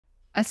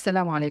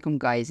Assalamu alaikum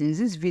guys. In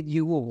this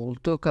video we will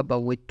talk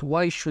about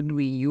why should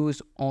we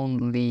use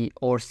only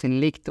or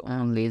select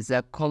only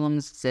the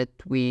columns that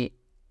we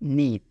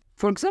need.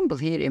 For example,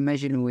 here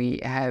imagine we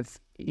have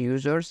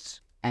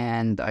users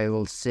and I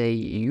will say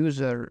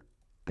user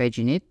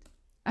paginate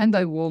and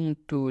I want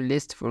to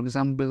list, for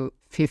example,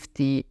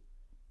 50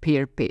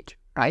 per page,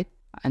 right?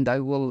 And I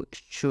will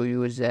show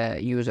you the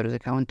user's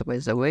account. By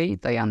the way,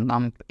 the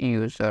dump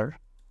user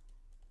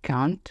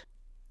count,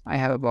 I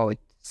have about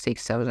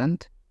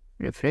 6,000.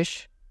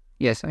 Refresh.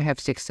 Yes, I have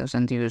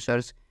 6,000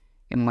 users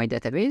in my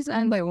database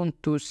and I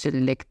want to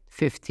select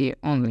 50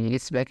 only.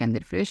 Let's back and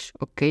refresh.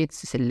 Okay,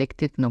 it's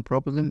selected, no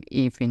problem,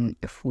 even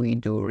if we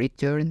do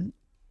return.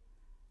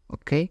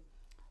 Okay,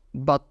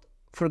 but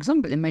for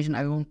example, imagine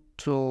I want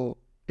to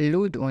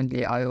load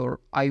only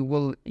or I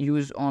will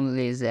use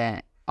only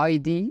the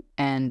ID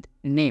and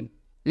name.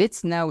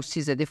 Let's now see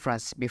the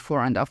difference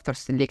before and after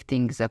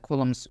selecting the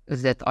columns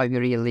that I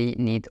really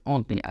need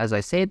only. As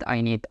I said,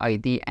 I need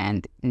ID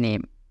and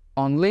name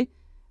only.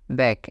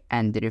 Back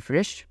and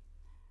refresh,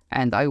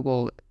 and I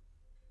will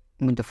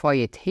modify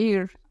it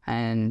here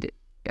and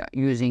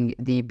using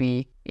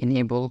db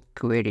enable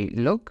query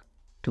log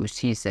to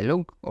see the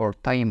log or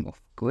time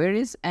of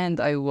queries,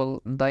 and I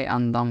will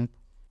dump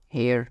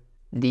here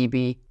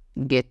db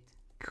get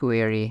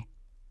query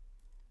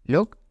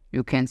log.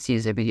 You can see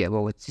the video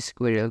about this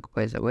query log,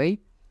 by the way.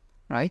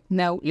 Right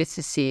now let's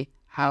see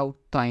how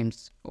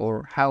times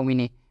or how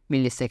many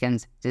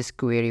milliseconds this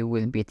query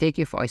will be take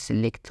if I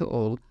select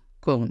all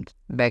columns.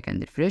 Back and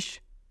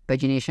refresh.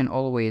 Pagination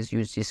always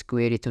use this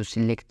query to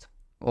select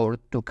or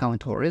to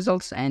count all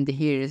results, and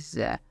here is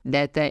the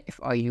data if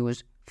I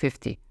use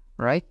 50,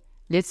 right?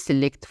 Let's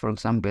select, for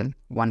example,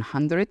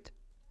 100,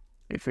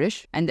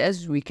 refresh, and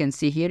as we can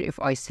see here, if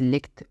I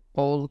select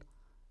all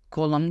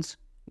columns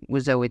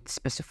without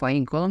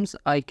specifying columns,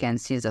 I can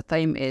see the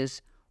time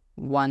is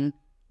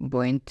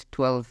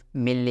 1.12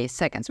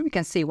 milliseconds. We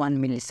can say 1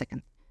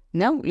 millisecond.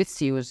 Now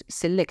let's use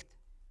select.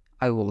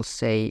 I will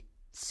say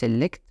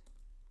select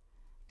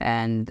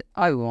and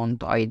I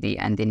want ID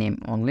and the name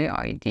only,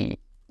 ID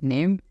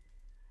name,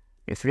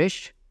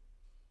 refresh,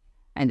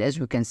 and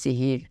as we can see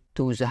here,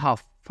 to the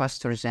half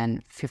faster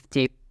than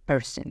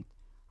 50%.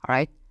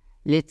 Alright,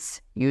 let's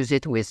use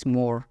it with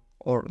more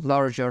or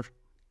larger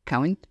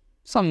count.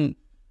 Some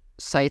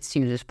sites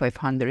uses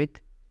 500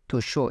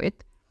 to show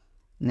it.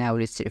 Now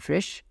let's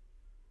refresh.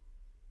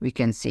 We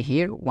can see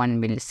here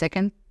 1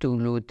 millisecond to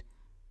load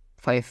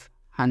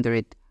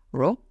 500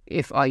 row.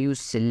 If I use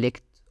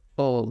select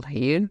all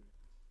here,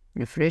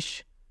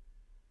 refresh,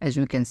 as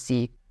we can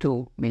see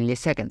 2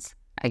 milliseconds,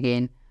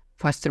 again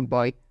faster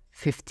by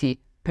 50%.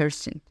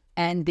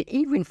 And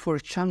even for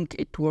chunk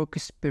it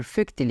works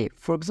perfectly.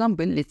 For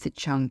example, let's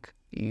chunk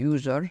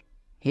user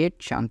here,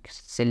 chunk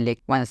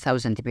select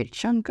 1000 per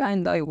chunk,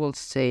 and I will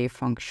say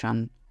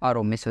function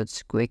arrow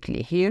methods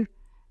quickly here,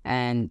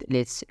 and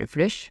let's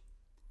refresh.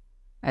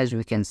 As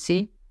we can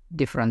see,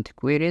 different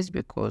queries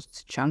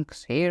because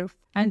chunks here,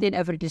 and in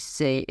average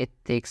say it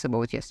takes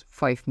about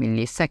 5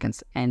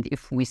 milliseconds. And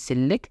if we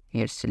select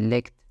here,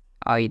 select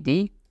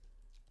ID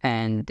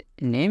and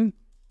name,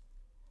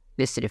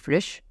 let's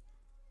refresh.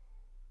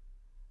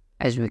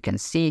 As we can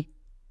see,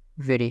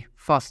 very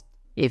fast.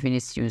 Even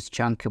it's use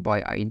chunk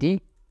by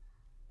ID.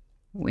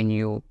 When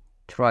you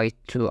try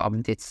to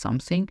update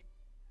something,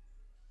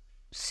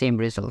 same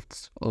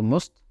results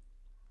almost,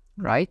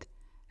 right?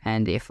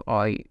 And if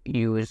I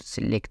use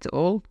select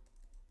all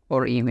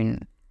or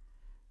even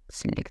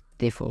select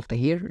default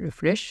here,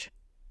 refresh,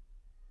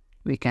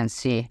 we can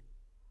see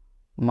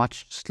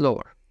much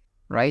slower,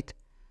 right?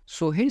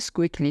 So here's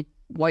quickly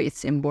why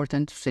it's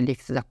important to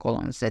select the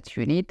columns that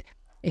you need.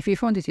 If you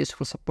found it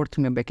useful, support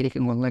me by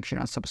clicking on like, share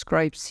and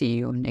subscribe. See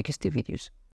you in next videos.